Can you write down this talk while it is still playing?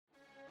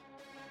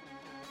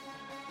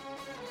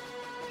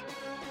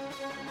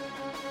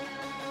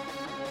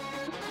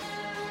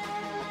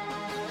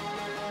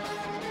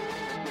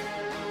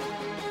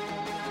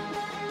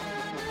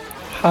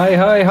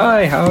Hi,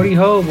 howdy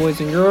ho, boys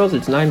and girls.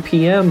 It's 9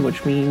 p.m.,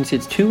 which means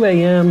it's 2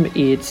 a.m.,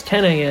 it's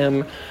 10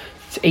 a.m.,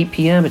 it's 8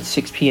 p.m., it's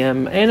 6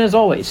 p.m., and as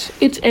always,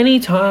 it's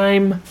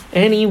anytime,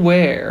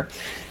 anywhere.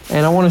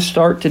 And I want to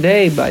start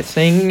today by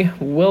saying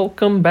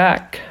welcome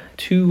back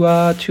to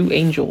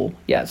Angel.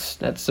 Yes,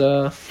 that's,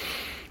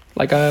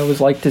 like I always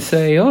like to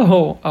say,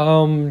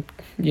 Lord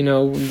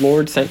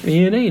sent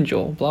me an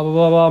angel, blah, blah,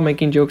 blah, blah,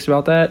 making jokes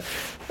about that.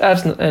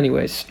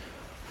 Anyways,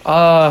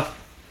 I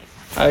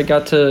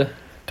got to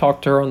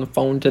talk to her on the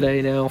phone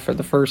today now for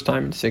the first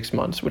time in 6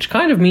 months, which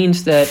kind of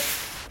means that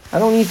I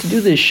don't need to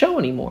do this show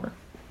anymore.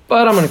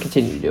 But I'm going to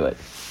continue to do it,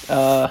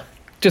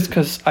 just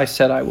because I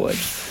said I would.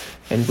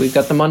 And we've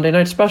got the Monday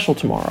night special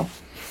tomorrow.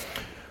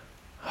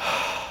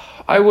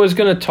 I was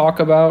going to talk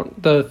about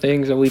the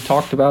things that we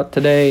talked about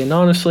today, and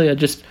honestly, I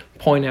just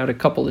point out a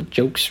couple of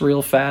jokes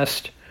real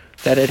fast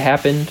that had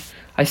happened.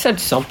 I said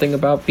something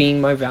about being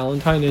my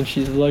Valentine, and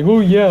she's like, oh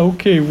yeah,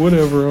 okay,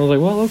 whatever. I was like,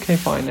 well, okay,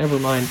 fine, never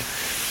mind.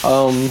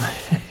 Or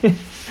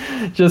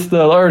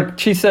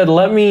she said,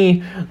 let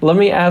me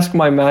ask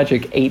my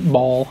magic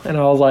 8-ball, and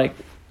I was like,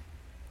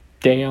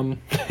 damn.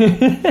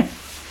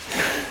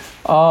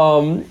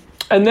 And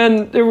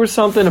then there was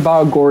something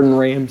about Gordon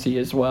Ramsay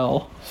as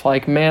well. It's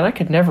like, man, I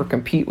could never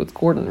compete with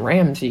Gordon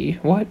Ramsay.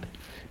 What?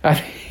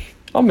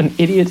 I'm an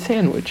idiot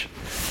sandwich.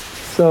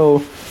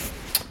 So,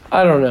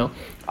 I don't know.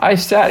 I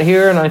sat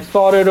here and I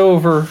thought it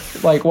over,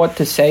 like, what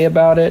to say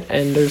about it,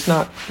 and there's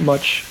not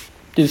much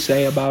to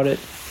say about it.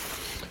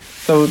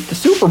 So the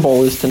Super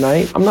Bowl is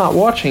tonight. I'm not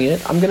watching it.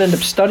 I'm going to end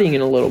up studying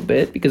in a little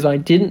bit because I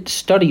didn't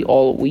study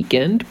all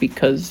weekend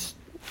because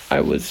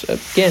I was,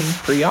 again,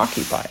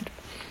 preoccupied.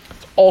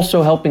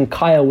 Also helping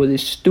Kyle with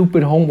his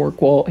stupid homework,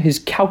 his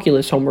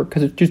calculus homework,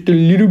 because it's just a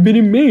little bit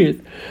of math,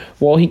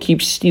 while he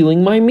keeps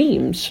stealing my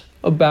memes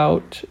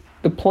about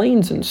the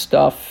planes and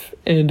stuff,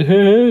 and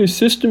hey,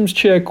 systems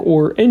check,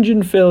 or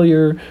engine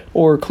failure,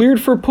 or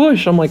cleared for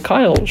push. I'm like,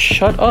 Kyle,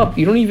 shut up.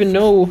 You don't even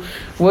know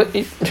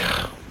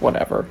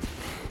whatever.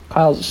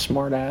 Kyle's a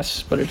smart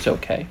ass, but it's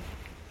okay.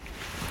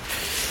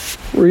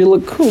 Real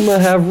Akuma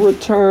have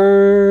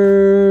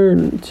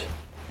returned.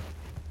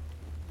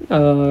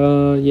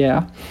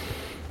 Yeah.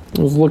 I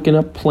was looking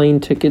up plane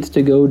tickets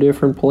to go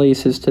different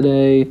places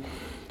today.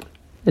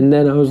 And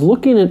then I was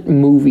looking at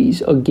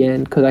movies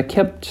again, because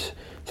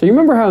So you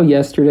remember how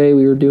yesterday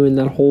we were doing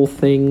that whole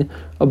thing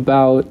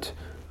about,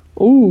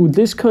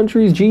 this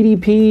country's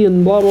GDP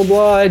and blah, blah,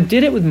 blah. I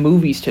did it with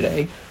movies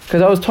today,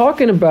 because I was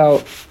talking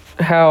about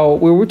how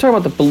we were talking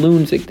about the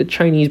balloons, like the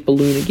Chinese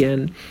balloon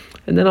again.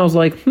 And then I was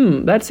like,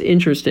 that's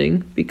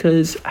interesting,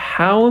 because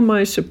how am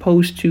I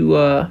supposed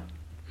to,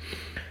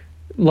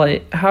 there's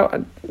going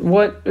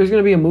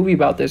to be a movie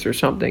about this or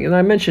something. And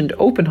I mentioned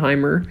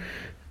Oppenheimer,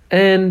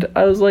 and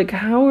I was like,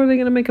 how are they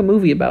going to make a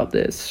movie about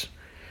this?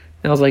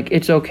 And I was like,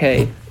 it's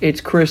okay.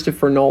 It's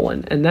Christopher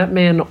Nolan, and that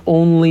man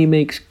only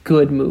makes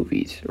good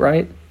movies,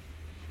 right?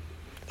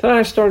 So then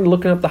I started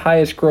looking up the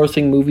highest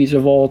grossing movies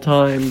of all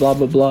time, blah,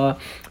 blah, blah.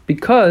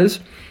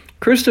 Because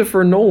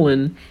Christopher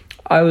Nolan,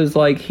 I was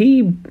like,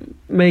 he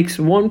makes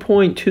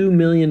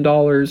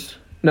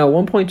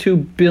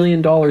 $1.2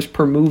 billion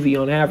per movie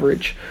on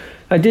average.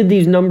 I did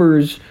these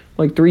numbers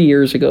like 3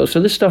 years ago, so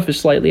this stuff is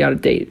slightly out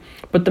of date.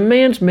 But the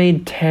man's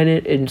made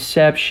Tenet,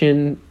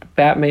 Inception,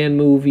 Batman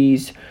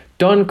movies,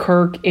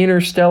 Dunkirk,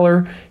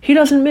 Interstellar. He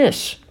doesn't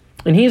miss.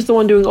 And he's the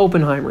one doing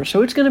Oppenheimer,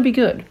 so it's going to be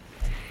good.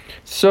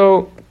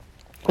 So,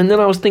 and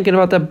then I was thinking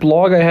about that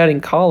blog I had in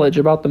college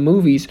about the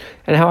movies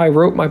and how I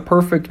wrote my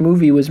perfect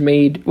movie was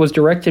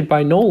directed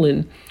by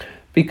Nolan,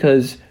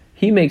 because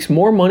he makes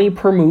more money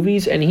per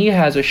movies and he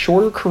has a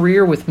shorter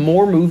career with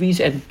more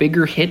movies and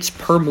bigger hits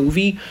per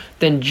movie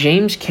than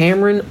James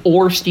Cameron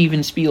or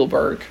Steven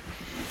Spielberg.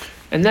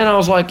 And then I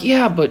was like,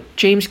 yeah, but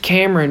James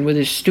Cameron with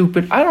his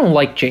stupid... I don't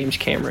like James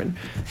Cameron,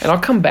 and I'll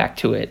come back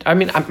to it. I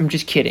mean, I'm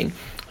just kidding. I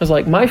was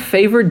like, my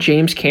favorite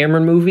James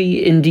Cameron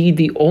movie, indeed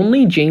the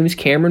only James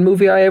Cameron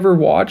movie I ever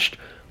watched,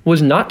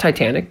 was not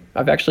Titanic.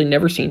 I've actually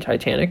never seen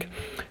Titanic.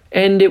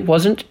 And it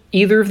wasn't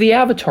either of the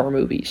Avatar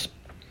movies.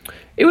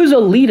 It was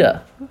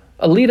Alita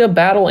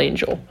Battle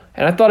Angel.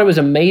 And I thought it was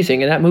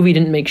amazing, and that movie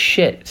didn't make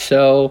shit.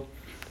 So,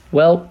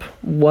 well,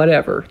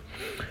 whatever.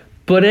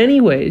 But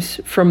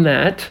anyways, from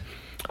that,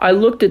 I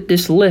looked at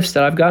this list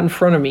that I've got in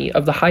front of me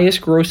of the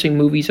highest grossing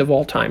movies of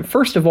all time.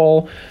 First of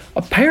all,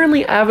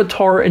 apparently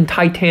Avatar and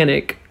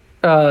Titanic,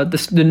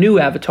 the new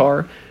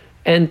Avatar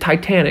and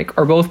Titanic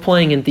are both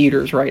playing in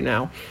theaters right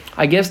now.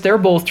 I guess they're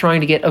both trying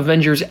to get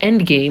Avengers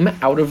Endgame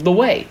out of the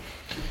way.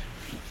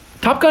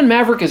 Top Gun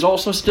Maverick is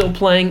also still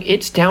playing.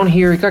 It's down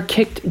here. It got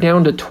kicked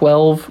down to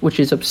 12, which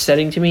is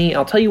upsetting to me.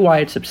 I'll tell you why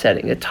it's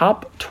upsetting. The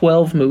top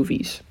 12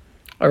 movies,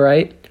 all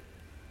right?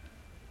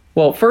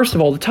 Well, first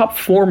of all, the top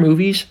 4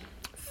 movies,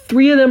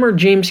 3 of them are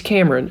James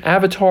Cameron,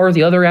 Avatar,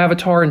 the other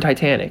Avatar, and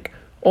Titanic.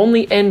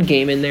 Only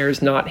Endgame in there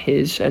is not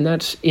his, and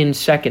that's in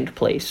second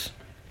place.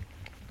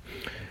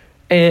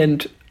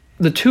 And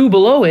the 2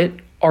 below it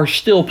are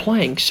still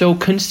playing. So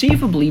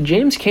conceivably,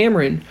 James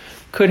Cameron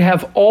could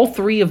have all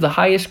 3 of the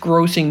highest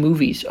grossing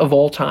movies of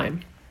all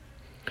time.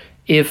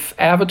 if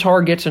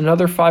Avatar gets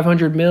another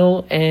 500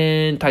 mil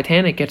and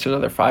Titanic gets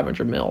another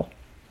 500 mil.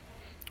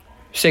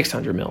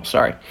 600 mil,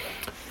 sorry,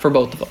 for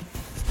both of them.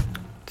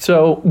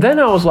 So then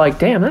I was like,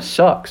 damn, that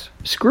sucks.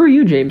 Screw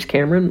you, James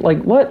Cameron.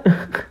 Like, what?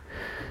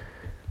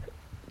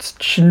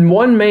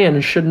 One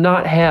man should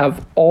not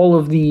have all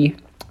of the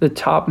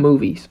top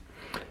movies.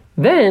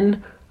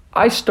 Then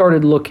I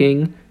started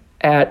looking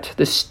at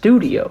the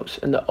studios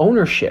and the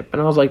ownership,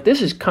 and I was like,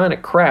 this is kind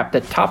of crap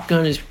that Top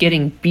Gun is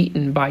getting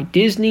beaten by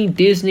Disney, and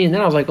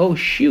then I was like, oh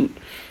shoot.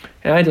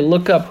 And I had to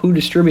look up who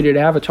distributed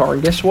Avatar,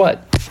 and guess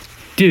what?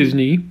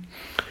 Disney.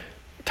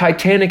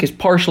 Titanic is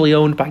partially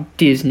owned by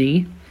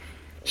Disney.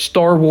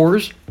 Star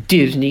Wars,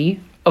 Disney.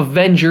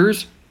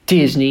 Avengers,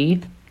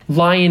 Disney.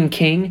 Lion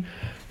King.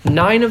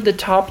 9 of the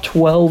top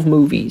 12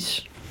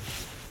 movies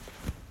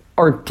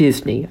are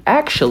Disney.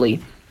 Actually,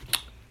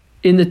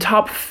 in the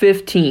top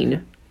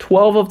 15,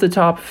 12 of the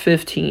top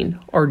 15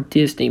 are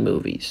Disney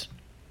movies.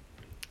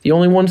 The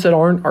only ones that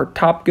aren't are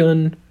Top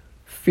Gun,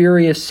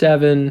 Furious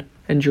 7,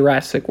 and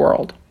Jurassic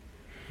World.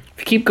 If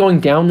you keep going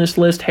down this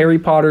list, Harry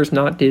Potter's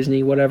not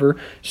Disney, whatever.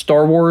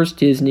 Star Wars,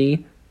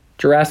 Disney.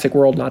 Jurassic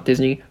World, not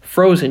Disney.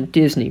 Frozen,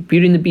 Disney.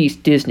 Beauty and the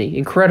Beast, Disney.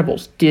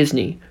 Incredibles,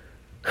 Disney.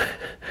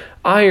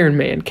 Iron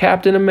Man,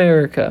 Captain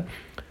America,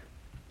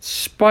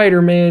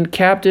 Spider-Man,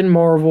 Captain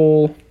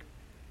Marvel,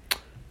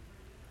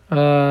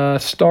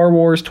 Star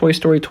Wars, Toy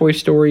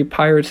Story,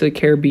 Pirates of the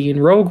Caribbean,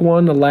 Rogue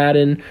One,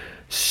 Aladdin.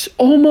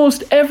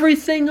 Almost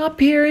everything up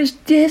here is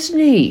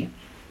Disney.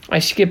 I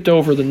skipped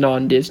over the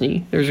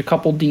non-Disney. There's a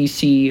couple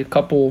DC, a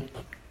couple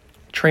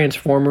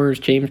Transformers,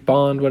 James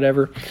Bond,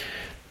 whatever.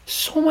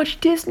 So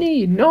much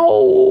Disney.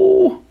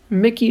 No!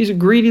 Mickey's a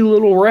greedy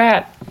little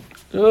rat.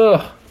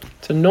 Ugh,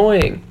 it's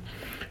annoying.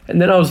 And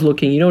then I was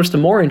looking, you notice the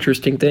more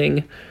interesting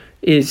thing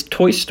is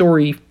Toy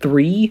Story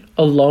 3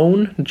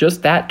 alone,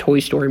 just that Toy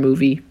Story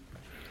movie,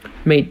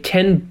 made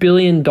 $10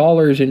 billion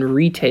in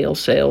retail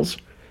sales.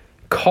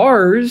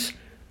 Cars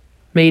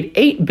made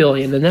 $8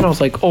 billion. And then I was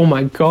like, oh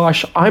my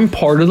gosh, I'm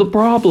part of the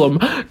problem.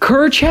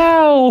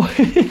 Kerchow!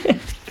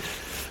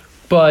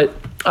 But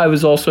I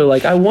was also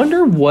like, I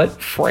wonder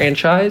what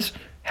franchise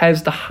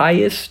has the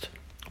highest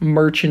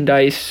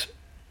merchandise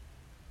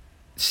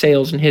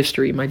sales in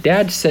history. My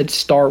dad said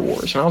Star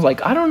Wars, and I was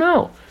like, I don't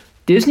know.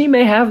 Disney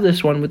may have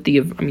this one with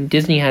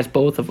Disney has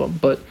both of them,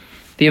 but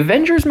the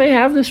Avengers may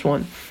have this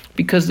one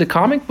because the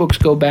comic books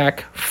go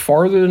back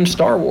farther than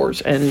Star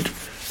Wars, and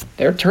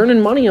they're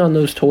turning money on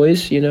those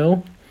toys, you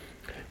know.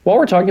 While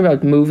we're talking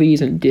about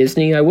movies and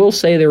Disney, I will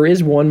say there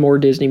is one more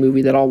Disney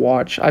movie that I'll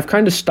watch. I've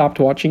kind of stopped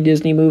watching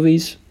Disney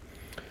movies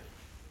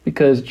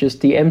because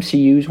just the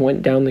MCUs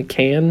went down the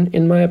can,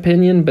 in my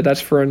opinion, but that's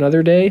for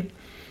another day.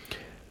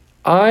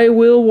 I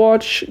will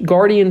watch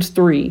Guardians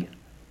 3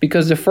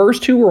 because the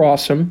first 2 were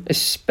awesome,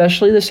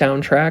 especially the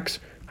soundtracks.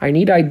 I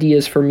need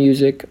ideas for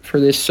music for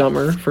this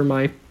summer for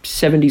my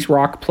 70s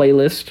rock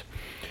playlist.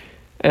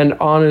 And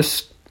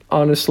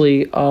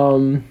honestly,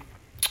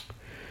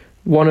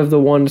 one of the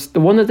one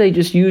that they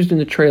just used in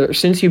the trailer,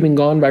 Since You've Been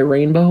Gone by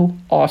Rainbow,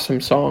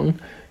 awesome song.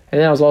 And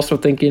then I was also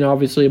thinking,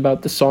 obviously,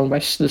 about the song by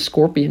the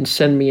Scorpions,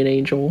 Send Me an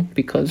Angel,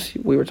 because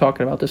we were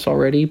talking about this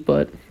already,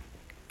 but,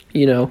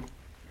 you know.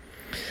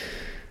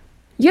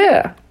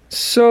 Yeah,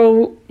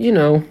 so, you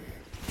know,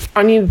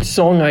 I need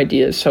song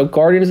ideas. So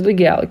Guardians of the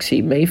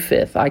Galaxy, May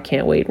 5th. I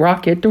can't wait.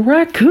 Rocket the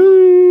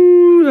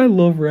Raccoon! I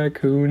love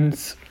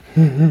raccoons.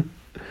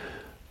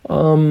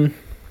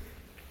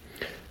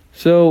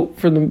 So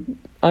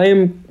I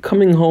am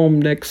coming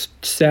home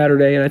next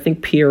Saturday, and I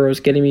think Piero's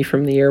getting me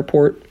from the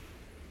airport.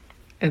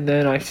 And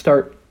then I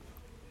start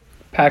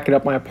packing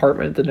up my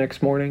apartment the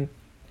next morning.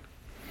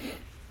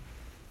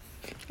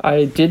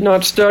 I did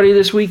not study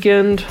this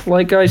weekend,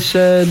 like I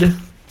said.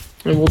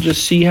 And we'll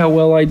just see how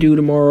well I do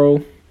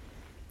tomorrow.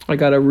 I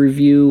gotta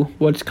review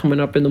what's coming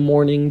up in the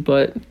morning,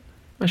 but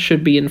I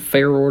should be in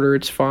fair order.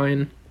 It's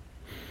fine.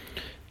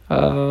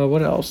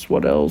 What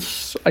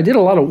else? I did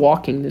a lot of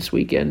walking this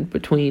weekend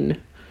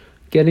between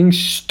getting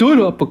stood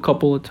up a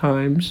couple of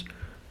times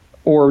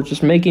or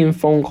just making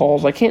phone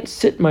calls. I can't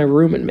sit in my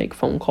room and make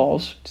phone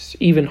calls. It's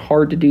even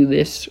hard to do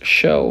this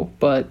show,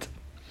 but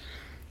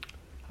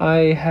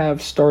I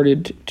have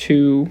started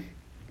to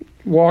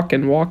walk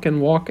and walk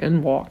and walk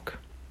and walk.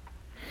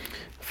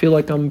 I feel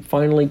like I'm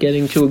finally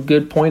getting to a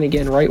good point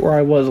again, right where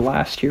I was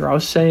last year. I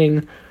was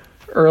saying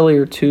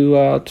earlier to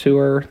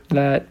her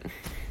that,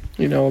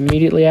 you know,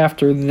 immediately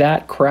after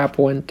that crap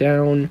went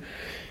down,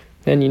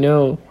 then, you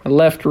know, I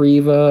left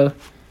Riva,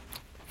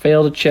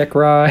 failed a check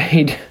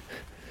ride,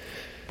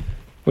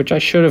 which I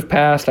should have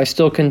passed. I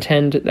still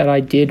contend that I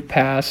did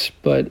pass,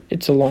 but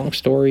it's a long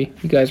story.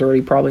 You guys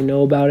already probably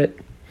know about it.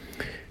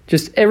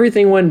 Just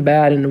everything went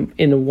bad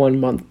in a 1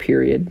 month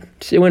period.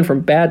 It went from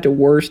bad to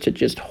worse to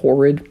just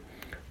horrid.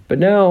 But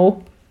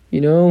now,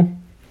 you know,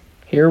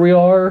 here we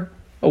are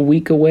a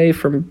week away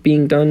from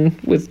being done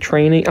with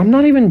training. I'm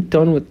not even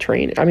done with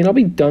training. I mean, I'll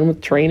be done with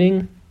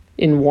training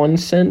in one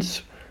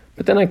sense,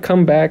 but then I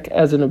come back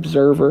as an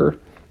observer,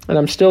 and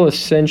I'm still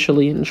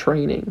essentially in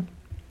training.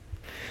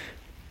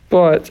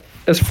 But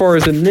as far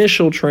as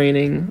initial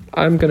training,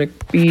 I'm going to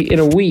be, in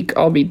a week,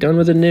 I'll be done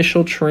with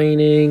initial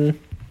training,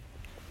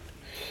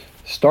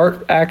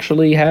 start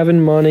actually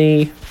having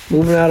money,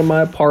 moving out of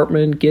my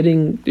apartment,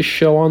 getting the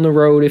show on the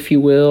road, if you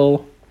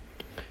will,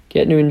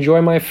 getting to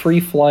enjoy my free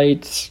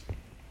flights,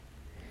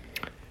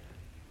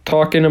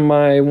 talking to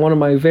one of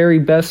my very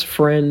best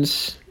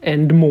friends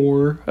and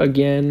more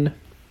again.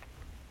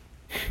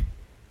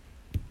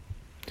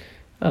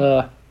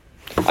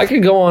 I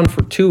could go on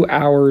for 2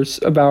 hours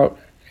about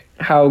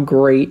how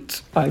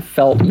great I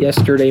felt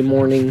yesterday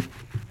morning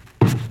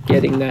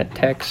getting that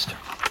text.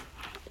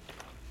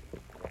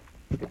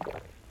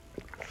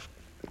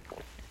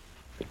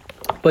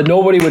 But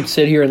nobody would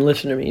sit here and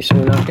listen to me, so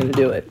we're not going to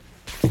do it.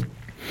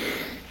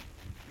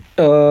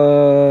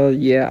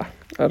 Yeah,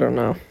 I don't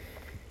know.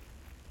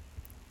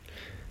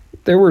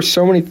 There were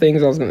so many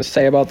things I was going to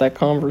say about that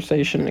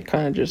conversation. It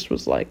kind of just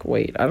was like,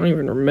 wait, I don't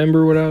even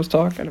remember what I was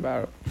talking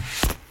about.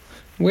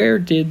 Where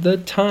did the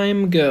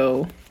time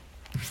go?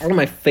 One of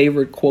my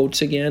favorite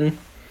quotes again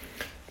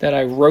that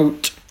I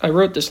wrote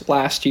this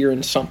last year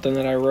in something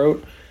that I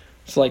wrote.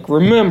 It's like,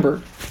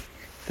 remember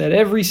that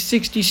every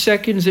 60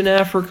 seconds in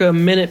Africa, a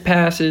minute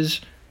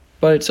passes,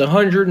 but it's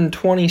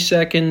 120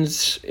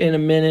 seconds in a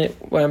minute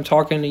when I'm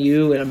talking to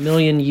you, and a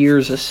million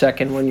years a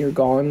second when you're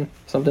gone.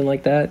 Something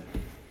like that.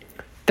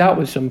 That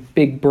was some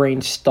big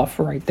brain stuff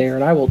right there,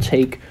 and I will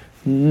take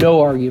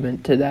no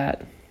argument to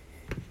that.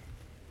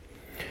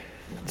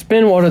 It's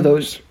been one of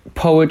those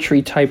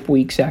poetry type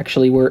weeks,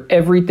 actually, where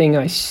everything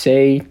I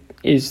say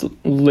is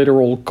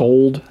literal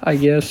gold, I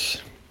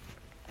guess.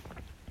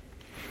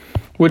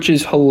 Which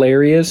is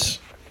hilarious,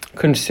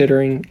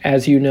 considering,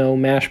 as you know,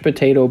 mashed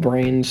potato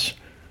brains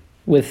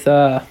with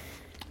the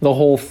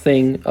whole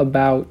thing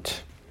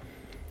about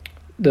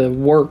the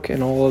work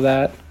and all of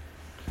that.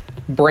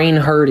 Brain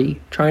hurty.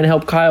 Trying to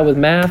help Kyle with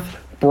math,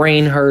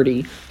 brain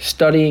hurty.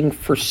 Studying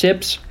for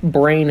SIPs,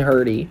 brain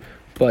hurty.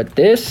 But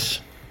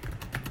this,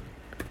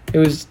 it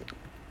was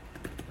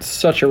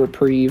such a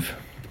reprieve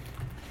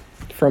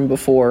from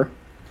before.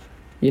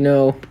 You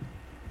know,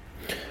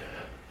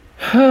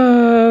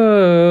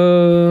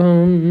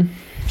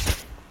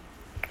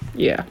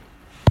 yeah.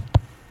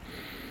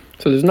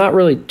 So there's not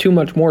really too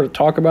much more to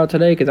talk about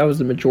today because that was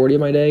the majority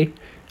of my day.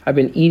 I've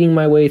been eating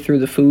my way through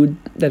the food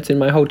that's in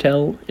my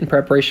hotel in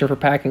preparation for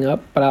packing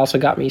up, but I also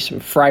got me some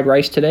fried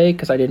rice today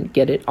because I didn't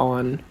get it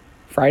on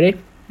Friday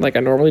like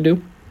I normally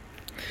do.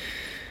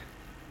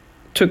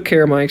 Took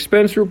care of my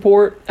expense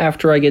report.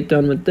 After I get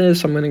done with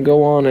this, I'm going to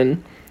go on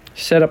and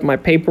set up my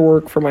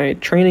paperwork for my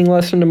training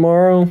lesson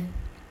tomorrow.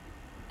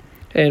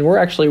 And we're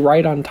actually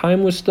right on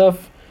time with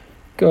stuff.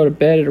 Go to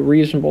bed at a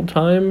reasonable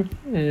time.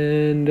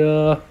 And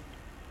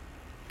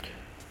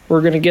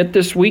we're going to get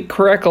this week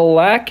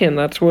crack-a-lackin'.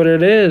 That's what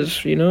it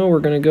is. You know, we're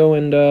going to go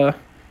and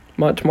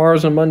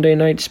tomorrow's a Monday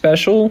night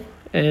special.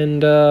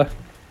 And I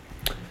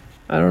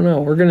don't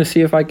know. We're going to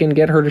see if I can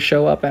get her to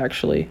show up,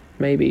 actually.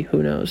 Maybe.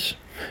 Who knows?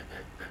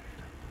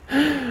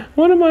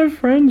 One of my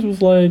friends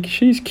was like,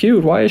 she's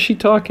cute. Why is she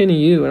talking to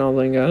you? And I was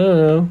like, I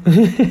don't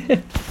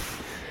know.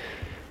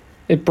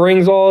 It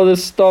brings all of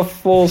this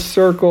stuff full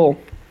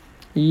circle.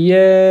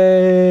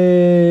 Yay.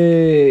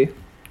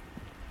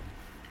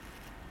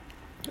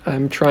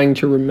 I'm trying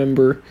to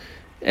remember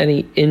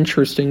any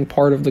interesting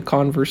part of the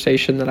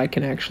conversation that I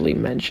can actually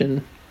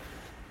mention.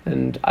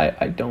 And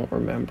I don't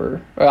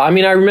remember. I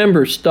mean, I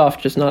remember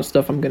stuff, just not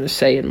stuff I'm going to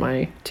say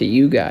to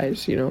you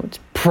guys. You know, it's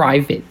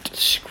private.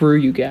 Screw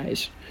you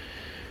guys.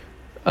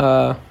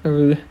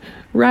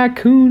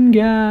 Raccoon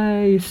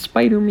guy,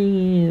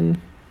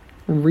 Spider-Man,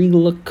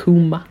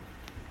 Rilakkuma.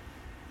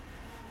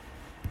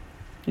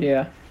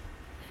 Yeah.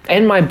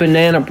 And my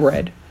banana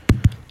bread.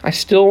 I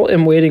still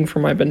am waiting for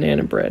my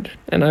banana bread.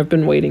 And I've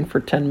been waiting for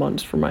 10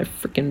 months for my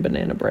freaking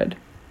banana bread.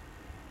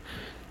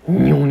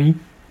 Yoni.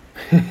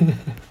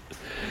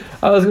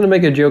 I was going to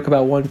make a joke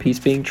about One Piece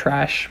being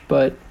trash,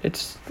 but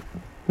it's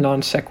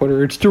non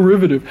sequitur. It's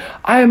derivative.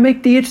 I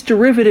make the it's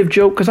derivative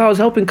joke because I was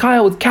helping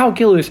Kyle with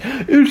calculus.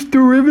 It's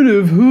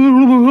derivative.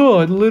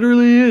 It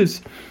literally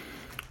is.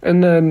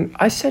 And then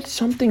I said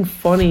something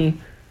funny,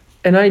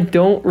 and I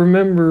don't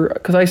remember,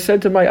 because I was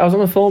on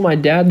the phone with my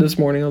dad this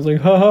morning. I was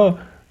like, haha,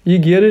 you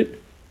get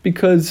it?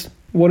 Because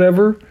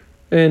whatever.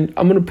 And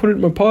I'm going to put it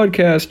in my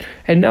podcast.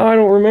 And now I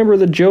don't remember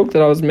the joke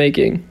that I was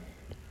making.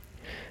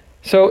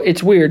 So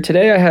it's weird.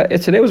 Today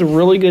was a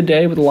really good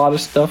day with a lot of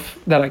stuff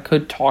that I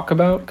could talk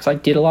about because I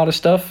did a lot of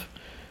stuff.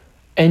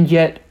 And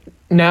yet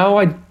now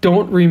I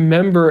don't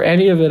remember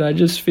any of it. I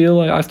just feel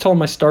like I was telling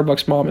my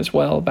Starbucks mom as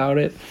well about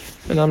it.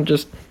 And I'm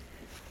just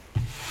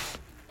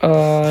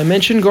I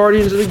mentioned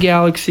Guardians of the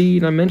Galaxy,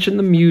 and I mentioned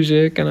the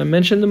music, and I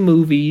mentioned the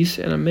movies,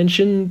 and I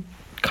mentioned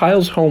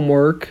Kyle's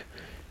homework.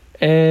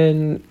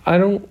 And I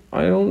don't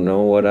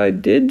know what I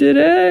did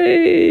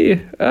today.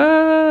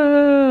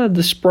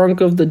 The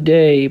sprunk of the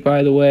day,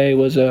 by the way,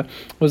 was the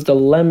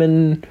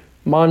limoncello,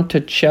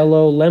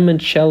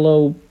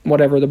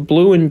 whatever, the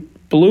blue and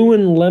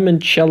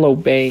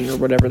limoncello bang, or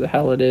whatever the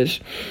hell it is.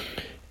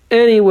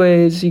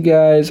 Anyways, you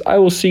guys, I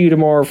will see you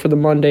tomorrow for the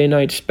Monday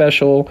night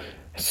special.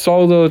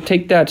 So they'll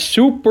take that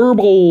Super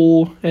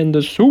Bowl and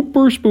the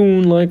Super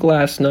Spoon like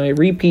last night.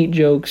 Repeat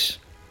jokes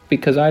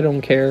because I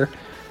don't care.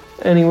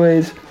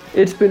 Anyways,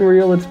 it's been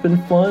real, it's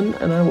been fun,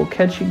 and I will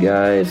catch you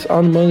guys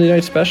on the Monday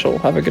Night Special.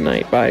 Have a good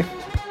night. Bye.